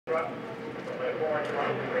Stand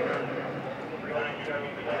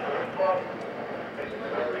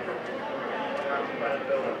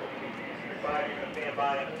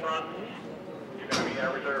by in front. You're going to be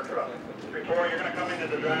our reserve truck. 3-4, you're going to come into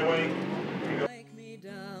the driveway. Take me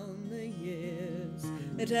down the years.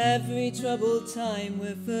 At every troubled time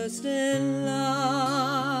we're first in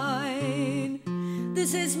line.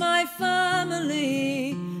 This is my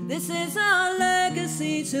family. This is our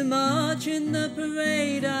legacy, to march in the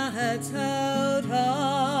parade, our heads held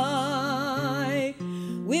high.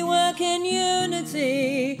 We work in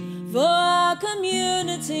unity. For our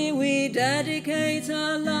community, we dedicate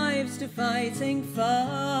our lives to fighting fires.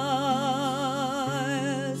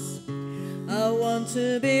 I want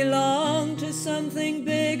to belong to something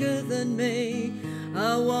bigger than me.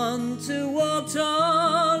 I want to walk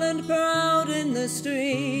tall and proud in the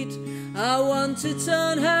street. I want to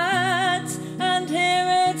turn heads and hear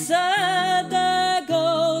it said, there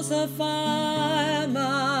goes a fireman.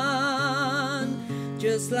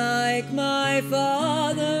 Just like my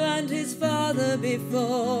father and his father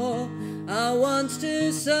before, I want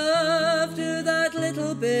to serve to that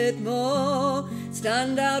little bit more.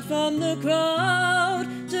 Stand out from the crowd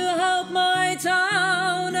to help my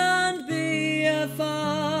town and be a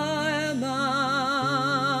fireman.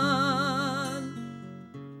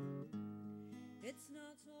 It's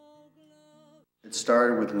not all glory. It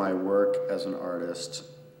started with my work as an artist.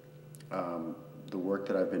 The work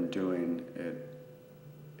that I've been doing, it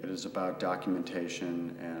is about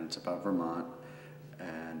documentation, and it's about Vermont,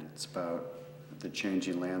 and it's about the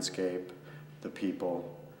changing landscape, the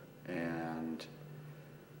people, and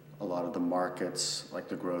a lot of the markets, like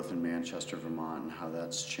the growth in Manchester, Vermont, and how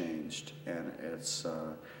that's changed. And it's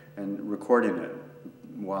and recording it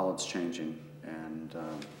while it's changing, and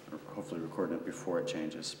hopefully recording it before it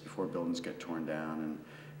changes, before buildings get torn down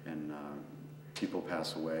and people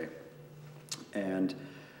pass away. And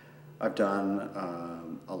I've done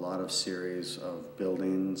a lot of series of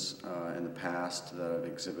buildings in the past that I've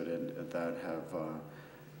exhibited that have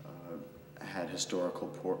had historical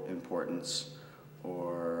importance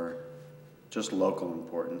or just local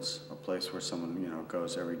importance, a place where someone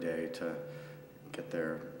goes every day to get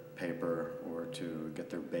their paper or to get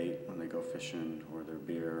their bait when they go fishing, or their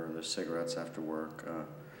beer or their cigarettes after work.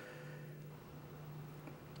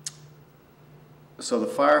 So the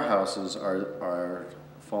firehouses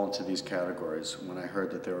fall into these categories. When I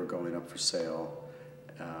heard that they were going up for sale,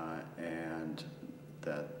 and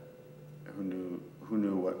that who knew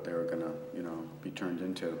what they were going to be turned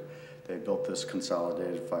into, they built this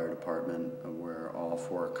consolidated fire department where all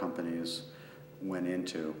 4 companies went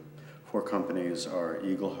into. 4 companies are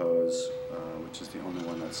Eagle Hose, which is the only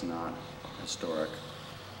one that's not historic,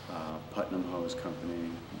 Putnam Hose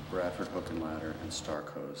Company, Bradford Hook and Ladder, and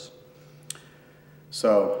Stark Hose.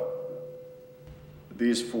 So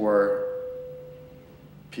these 4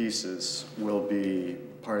 pieces will be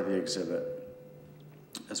part of the exhibit,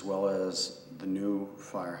 as well as the new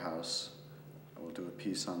firehouse. We'll do a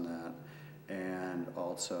piece on that, and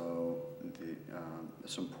also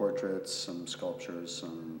some portraits, some sculptures,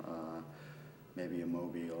 some maybe a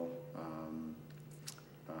mobile.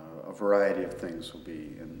 A variety of things will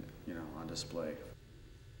be on display.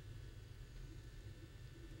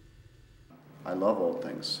 I love old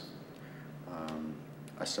things.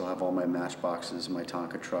 I still have all my matchboxes, my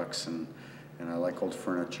Tonka trucks, and I like old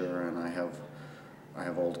furniture, and I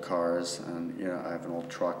have old cars, and I have an old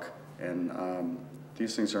truck, and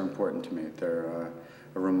these things are important to me. They're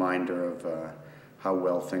a reminder of how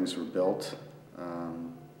well things were built,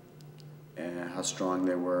 and how strong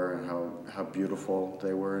they were, and how beautiful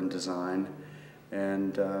they were in design,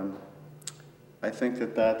 and I think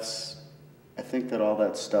that all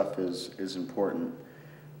that stuff is important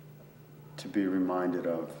to be reminded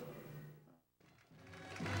of.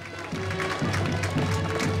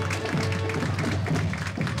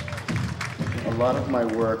 A lot of my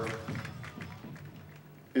work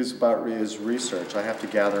is research. I have to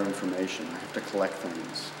gather information. I have to collect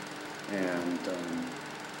things, and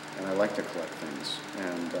I like to collect things.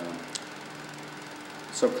 And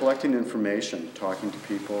so collecting information, talking to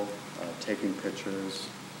people, taking pictures,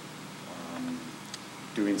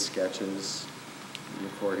 doing sketches,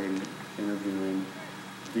 recording, interviewing.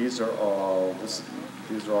 These are all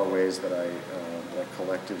ways that I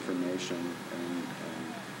collect information and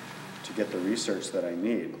to get the research that I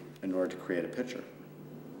need in order to create a picture.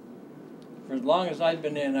 For as long as I've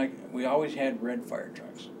been in, we always had red fire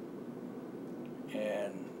trucks.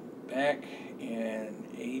 And back in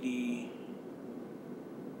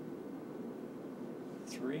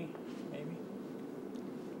 '83, maybe,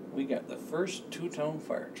 we got the first 2-tone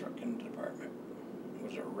fire truck in the department. It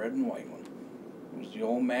was a red and white one. It was the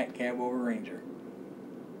old Mack cab over Ranger.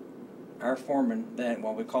 Our foreman then,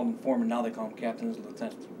 well, we called him foreman, now they call him captains,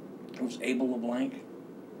 lieutenants. It was Abel LeBlanc.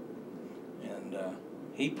 And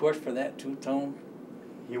he pushed for that two-tone.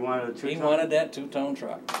 He wanted a two-tone? He wanted that two-tone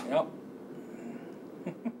truck. Yep.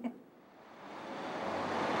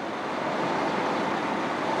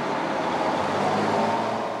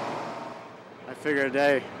 I figured,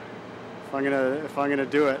 hey, if I'm gonna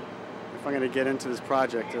do it, if I'm gonna get into this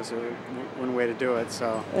project, there's one way to do it.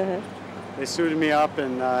 So they suited me up,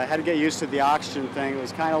 and I had to get used to the oxygen thing. It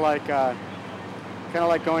was kind of like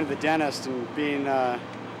going to the dentist and being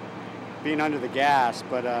under the gas,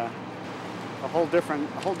 but a whole different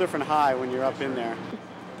high when you're up in there.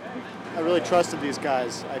 I really trusted these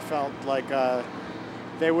guys. I felt like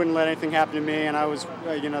they wouldn't let anything happen to me, and I was,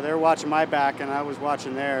 they were watching my back, and I was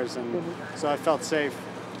watching theirs, and so I felt safe.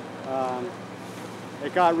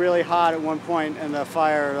 It got really hot at one point, and the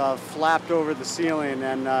fire flapped over the ceiling,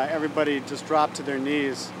 and everybody just dropped to their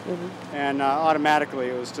knees, and automatically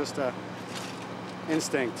it was just a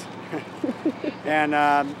instinct. And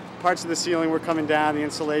parts of the ceiling were coming down, the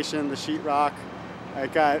insulation, the sheetrock.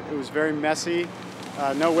 It was very messy.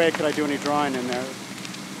 No way could I do any drawing in there.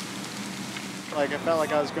 Like, I felt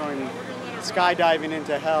like I was going skydiving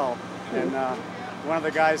into hell. And one of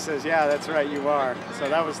the guys says, "Yeah, that's right, you are." So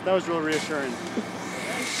that was real reassuring.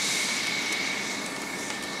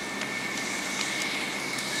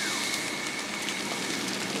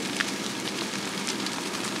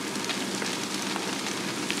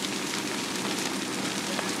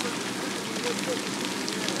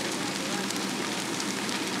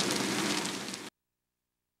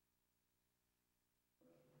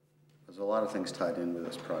 There's a lot of things tied in with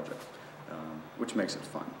this project, which makes it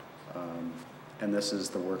fun. And this is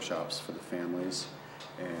the workshops for the families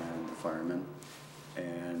and the firemen.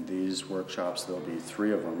 And these workshops, there'll be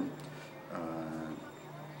 3 of them,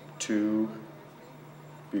 2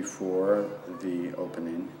 before the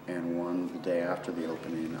opening and 1 the day after the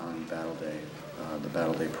opening on Battle Day, the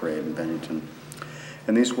Battle Day Parade in Bennington.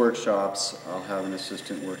 And these workshops, I'll have an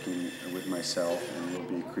assistant working with myself, and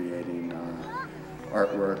we'll be creating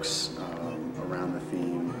artworks around the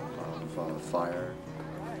theme of fire.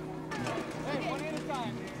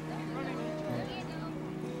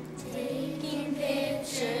 Taking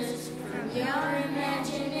pictures from your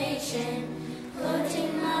imagination,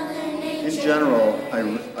 putting Mother Nature. In general,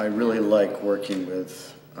 I really like working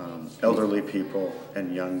with elderly people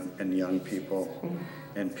and young people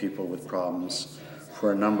and people with problems.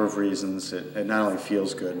 For a number of reasons, it not only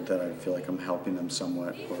feels good that I feel like I'm helping them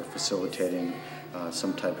somewhat or facilitating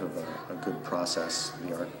some type of a good process.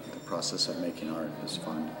 The process of making art is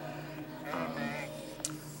fun.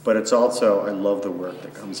 But it's also, I love the work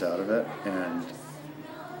that comes out of it, and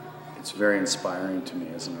it's very inspiring to me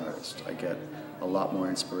as an artist. I get a lot more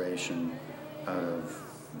inspiration out of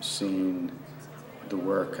seeing the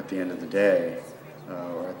work at the end of the day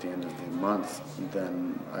or at the end of the month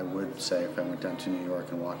than I would say if I went down to New York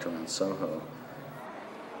and walked around Soho.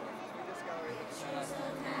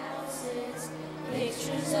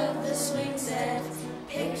 Pictures of the swing set,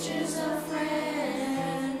 pictures of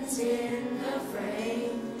friends in the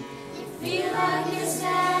frame. You feel like you're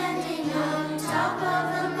standing on top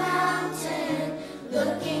of the mountain,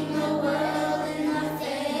 looking the world in the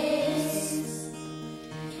face.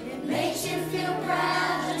 It makes you feel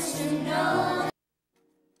proud just to know.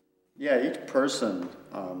 Yeah, each person,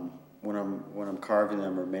 when I'm carving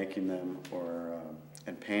them or making them or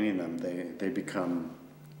and painting them, they become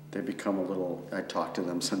a little. I talk to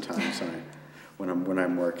them sometimes when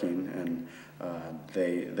I'm working, and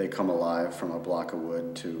they come alive from a block of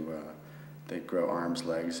wood to they grow arms,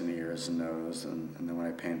 legs, and ears and nose, and then when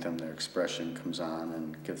I paint them, their expression comes on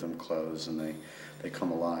and give them clothes, and they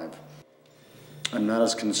come alive. I'm not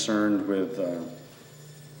as concerned with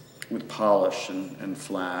polish and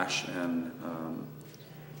flash and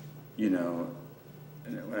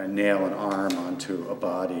when I nail an arm onto a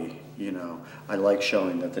body, I like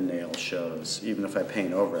showing that the nail shows. Even if I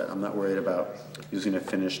paint over it, I'm not worried about using a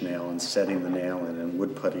finished nail and setting the nail in and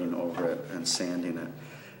wood puttying over it and sanding it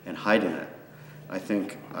and hiding it. I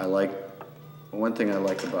think one thing I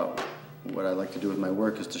like about what I like to do with my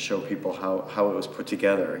work is to show people how it was put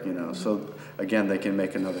together, so again they can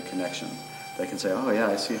make another connection. They can say, "Oh yeah,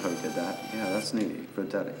 I see how you did that. Yeah, that's neat. You put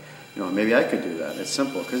that, maybe I could do that." It's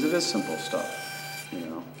simple, because it is simple stuff.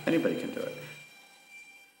 Anybody can do it.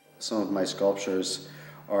 Some of my sculptures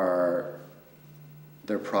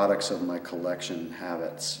they're products of my collection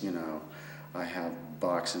habits. I have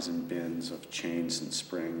boxes and bins of chains and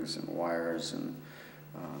springs and wires and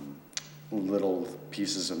little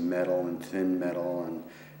pieces of metal and thin metal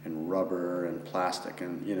and rubber and plastic,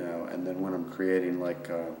 and you know, and then when I'm creating like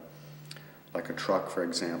a truck, for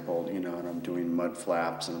example, you know, and I'm doing mud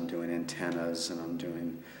flaps and I'm doing antennas and I'm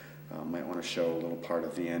doing, might want to show a little part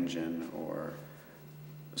of the engine or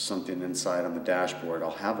something inside on the dashboard,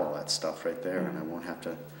 I'll have all that stuff right there, and I won't have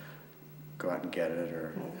to go out and get it,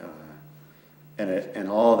 or and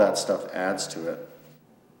all that stuff adds to it.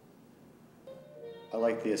 I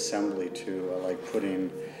like the assembly too. I like putting,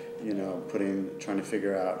 you know, trying to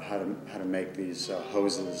figure out how to make these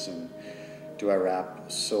hoses, and do I wrap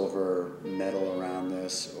silver metal around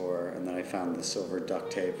this, and then I found the silver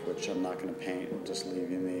duct tape, which I'm not going to paint. I'm just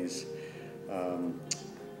leaving these.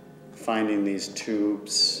 Finding these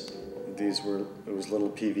tubes. It was little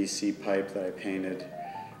PVC pipe that I painted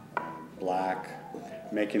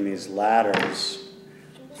black. Making these ladders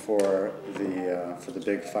for the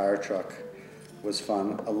big fire truck was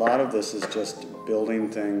fun. A lot of this is just building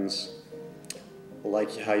things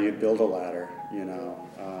like how you'd build a ladder, you know.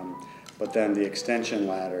 But then the extension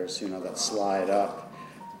ladders, you know, that slide up,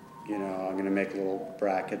 you know, I'm going to make little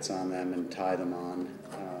brackets on them and tie them on.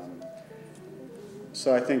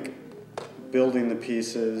 So I think building the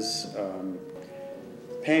pieces,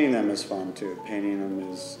 painting them is fun too. Painting them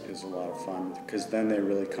is a lot of fun, because then they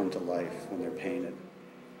really come to life when they're painted.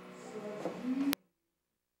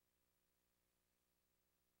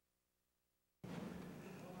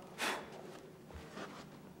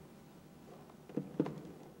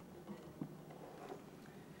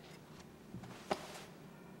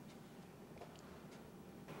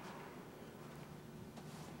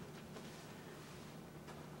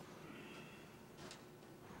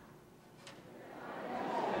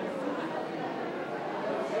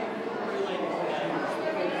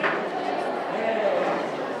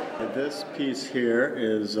 This piece here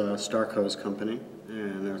is Stark Hose Company,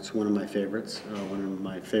 and it's one of my favorites, one of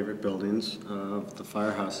my favorite buildings of the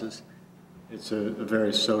firehouses. It's a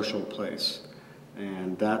very social place,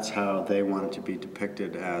 and that's how they wanted to be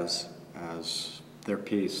depicted as their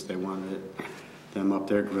piece. They wanted them up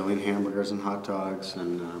there grilling hamburgers and hot dogs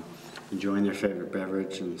and enjoying their favorite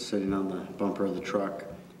beverage and sitting on the bumper of the truck.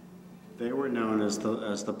 They were known as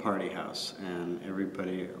the party house, and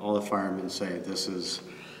everybody, all the firemen say this is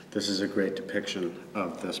a great depiction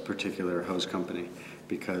of this particular hose company,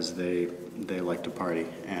 because they like to party,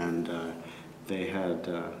 and they had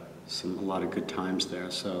a lot of good times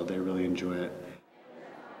there, so they really enjoy it.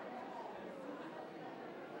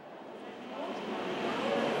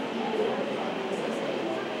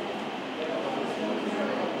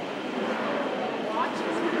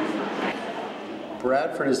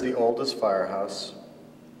 Bradford is the oldest firehouse.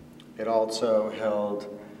 It also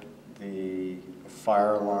held the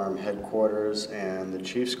fire alarm headquarters and the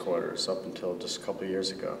chief's quarters up until just a couple of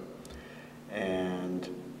years ago. And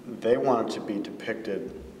they wanted to be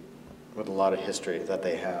depicted with a lot of history that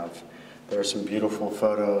they have. There are some beautiful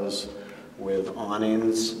photos with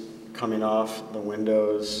awnings coming off the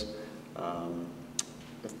windows.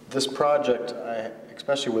 This project,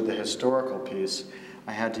 especially with the historical piece,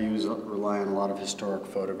 I had to rely on a lot of historic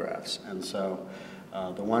photographs. And so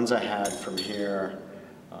the ones I had from here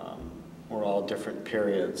were all different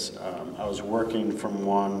periods. I was working from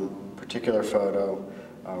one particular photo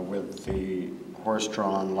with the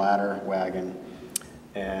horse-drawn ladder wagon,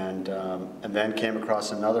 and then came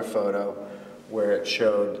across another photo where it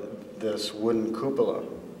showed this wooden cupola.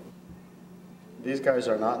 These guys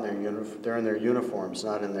are not in their they're in their uniforms,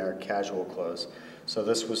 not in their casual clothes. So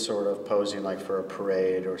this was sort of posing like for a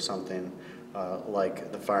parade or something,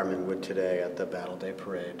 like the firemen would today at the Battle Day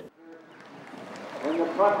Parade. And the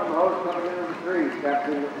Putnam hose coming into the tree,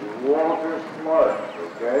 Captain Walter Flood,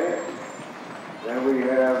 okay? Then we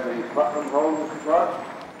have the Putnam hose truck.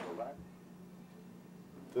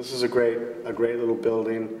 This is a great little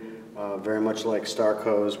building, very much like Stark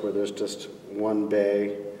Hose, where there's just one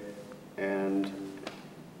bay and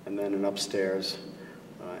then an upstairs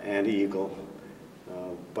and eagle.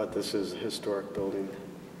 But this is a historic building.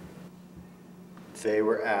 They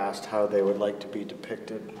were asked how they would like to be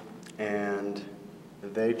depicted, and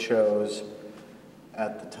they chose,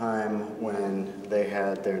 at the time when they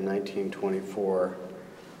had their 1924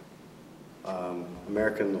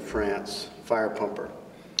 American LaFrance fire pumper,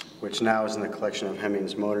 which now is in the collection of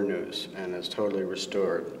Hemmings Motor News and is totally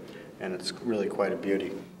restored, and it's really quite a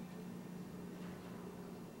beauty.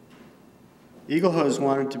 Eagle Hose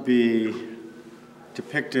wanted to be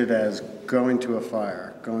depicted as going to a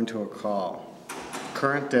fire, going to a call.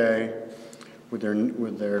 Current day,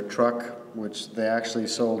 with their truck, which they actually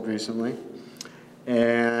sold recently.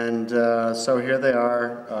 And so here they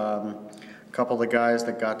are, A couple of the guys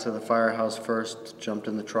that got to the firehouse first jumped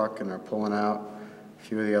in the truck and are pulling out. A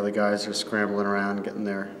few of the other guys are scrambling around getting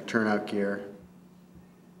their turnout gear.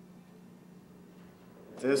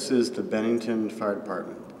 This is the Bennington Fire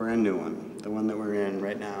Department, brand new one, the one that we're in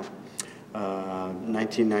right now.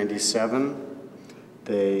 1997,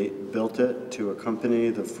 they built it to accompany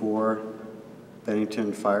the 4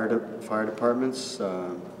 Bennington fire departments.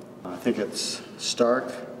 I think it's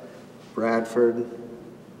Stark, Bradford,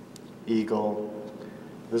 Eagle.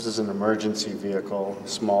 This is an emergency vehicle, a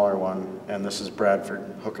smaller one, and this is Bradford,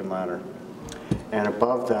 hook and ladder. And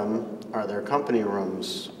above them are their company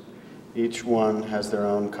rooms. Each one has their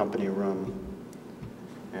own company room.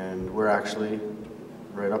 And we're actually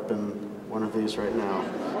right up in one of these right now.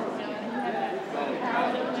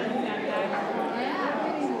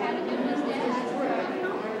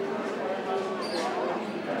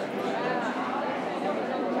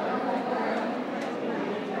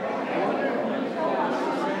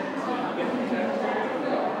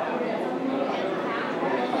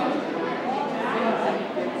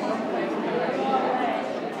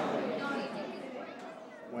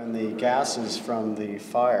 When the gases from the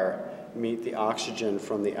fire meet the oxygen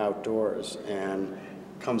from the outdoors and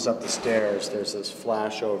comes up the stairs, there's this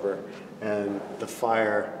flash over and the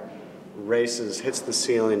fire races, hits the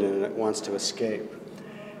ceiling, and it wants to escape.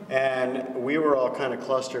 And we were all kind of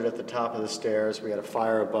clustered at the top of the stairs. We had a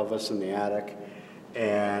fire above us in the attic,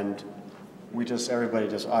 and everybody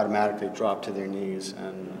just automatically dropped to their knees,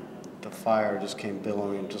 and the fire just came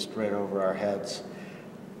billowing just right over our heads.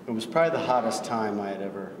 It was probably the hottest time I had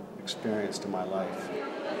ever experienced in my life.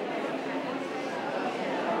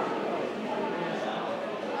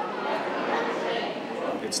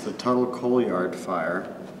 It's the Tuttle Coal Yard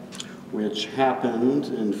fire, which happened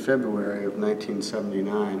in February of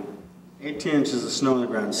 1979. 18 inches of snow on the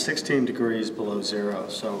ground, 16 degrees below zero,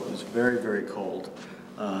 so it was very, very cold.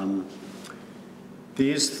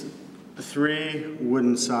 These 3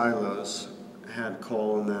 wooden silos had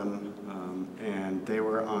coal in them, and they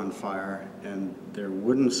were on fire, and they're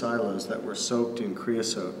wooden silos that were soaked in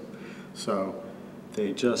creosote. So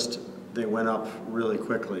they went up really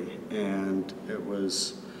quickly, and it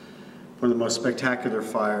was one of the most spectacular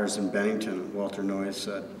fires in Bennington, Walter Noyes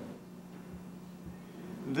said.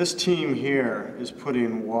 This team here is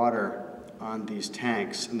putting water on these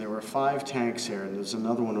tanks, and there were 5 tanks here, and there's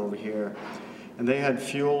another one over here. And they had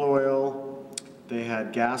fuel oil, they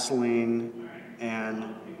had gasoline,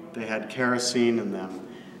 and they had kerosene in them.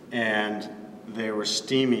 And they were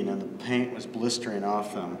steaming, and the paint was blistering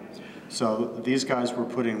off them. So these guys were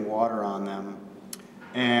putting water on them.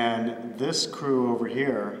 And this crew over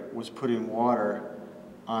here was putting water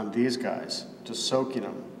on these guys, just soaking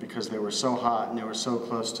them, because they were so hot and they were so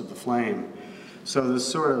close to the flame. So this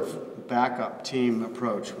sort of backup team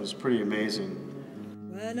approach was pretty amazing.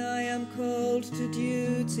 When I am called to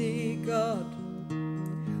duty, God,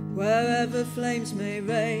 wherever flames may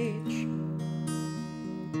rage,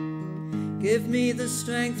 give me the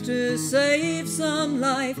strength to save some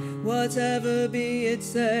life, whatever be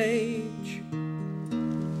its age.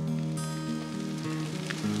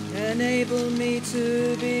 Enable me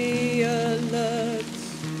to be alert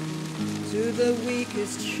to the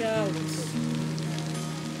weakest shouts,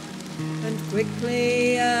 and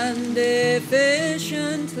quickly and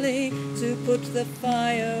efficiently to put the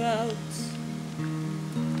fire out.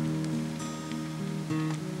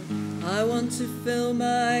 I want to fill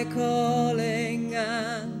my calling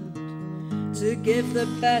and to give the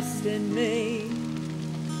best in me,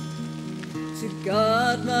 to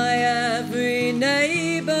guard my every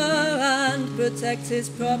neighbor and protect his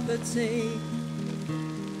property.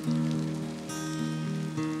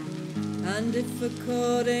 And if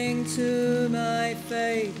according to my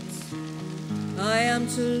fate I am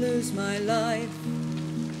to lose my life,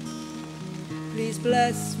 please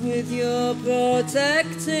bless with your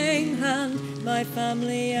protecting hand my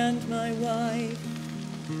family and my wife.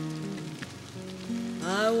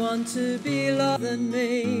 I want to be loved than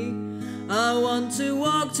me. I want to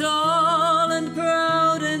walk tall and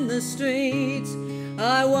proud in the street.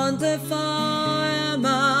 I want the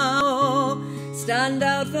fireman stand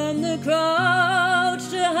out from the crowd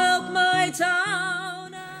to help my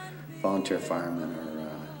town. Volunteer firemen are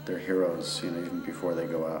they're heroes, even before they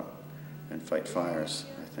go out and fight fires.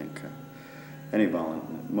 I think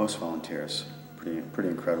most volunteers, pretty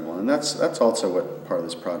incredible, and that's also what part of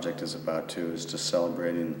this project is about too, is just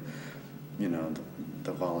celebrating,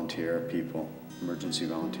 the volunteer people, emergency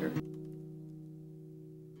volunteer people.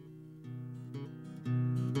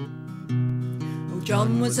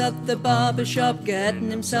 John was at the barber shop getting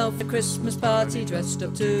himself a Christmas party dressed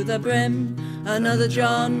up to the brim. Another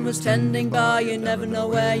John was tending bar, you never know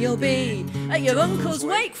where you'll be. At your uncle's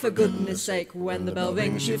wake, for goodness sake, when the bell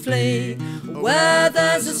rings you flee. Where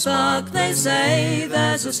there's a spark, they say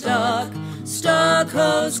there's a Stark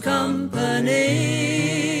Hose Company.